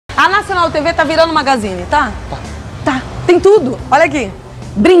A Nacional TV tá virando magazine, tá? Tá. Tem tudo. Olha aqui.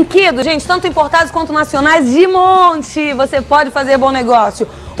 Brinquedos, gente, tanto importados quanto nacionais, de monte. Você pode fazer bom negócio.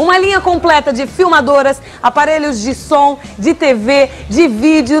 Uma linha completa de filmadoras, aparelhos de som, de TV, de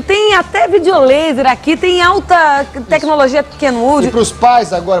vídeo. Tem até videolaser aqui, tem alta tecnologia pequeno. E para os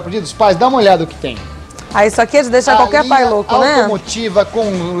pais agora, para os pais, dá uma olhada o que tem. Ah, isso aqui é de deixar qualquer pai louco, né? Automotiva,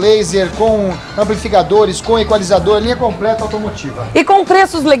 com laser, com amplificadores, com equalizador, linha completa automotiva. E com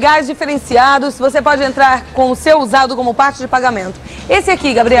preços legais, diferenciados, você pode entrar com o seu usado como parte de pagamento. Esse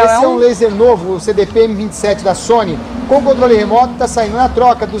aqui, Gabriel, Esse é um laser novo, o CDP M27 da Sony, com controle remoto, tá saindo na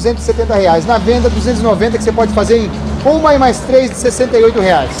troca, R$270. Na venda, R$290, que você pode fazer em 1 e mais 3 de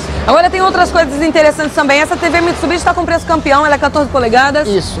R$68. Agora tem outras coisas interessantes também. Essa TV Mitsubishi está com preço campeão, ela é 14 polegadas.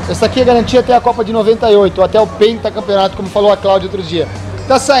 Isso. Essa aqui é garantia até a Copa de 98, até o pentacampeonato, como falou a Cláudia outro dia.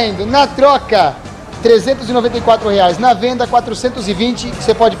 Tá saindo na troca R$394. Na venda, R$420, que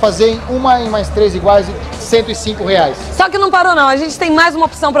você pode fazer em 1 e mais 3 iguais de R$105. Só que não parou não, a gente tem mais uma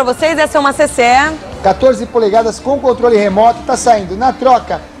opção para vocês, essa é uma CCE. 14 polegadas com controle remoto, tá saindo na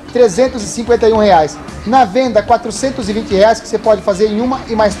troca R$351. Na venda, R$420, que você pode fazer em 1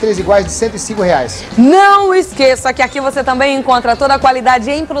 e mais 3 iguais de R$105. Não esqueça que aqui você também encontra toda a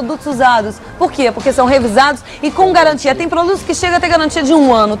qualidade em produtos usados. Por quê? Porque são revisados e com garantia. Tem produtos que chegam a ter garantia de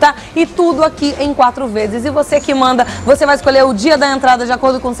 1 ano, tá? E tudo aqui em 4 vezes. E você que manda, você vai escolher o dia da entrada de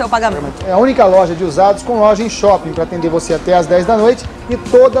acordo com o seu pagamento. É a única loja de usados com loja em shopping para atender você até às 10 da noite. E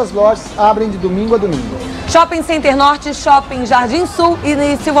todas as lojas abrem de domingo a domingo. Shopping Center Norte, Shopping Jardim Sul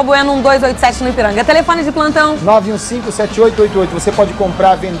e Silva Bueno 1287 no Ipiranga. Telefone de plantão 915-7888. Você pode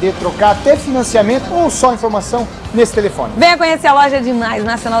comprar, vender, trocar, até financiamento ou só informação nesse telefone. Venha conhecer a loja demais,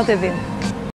 Nacional TV.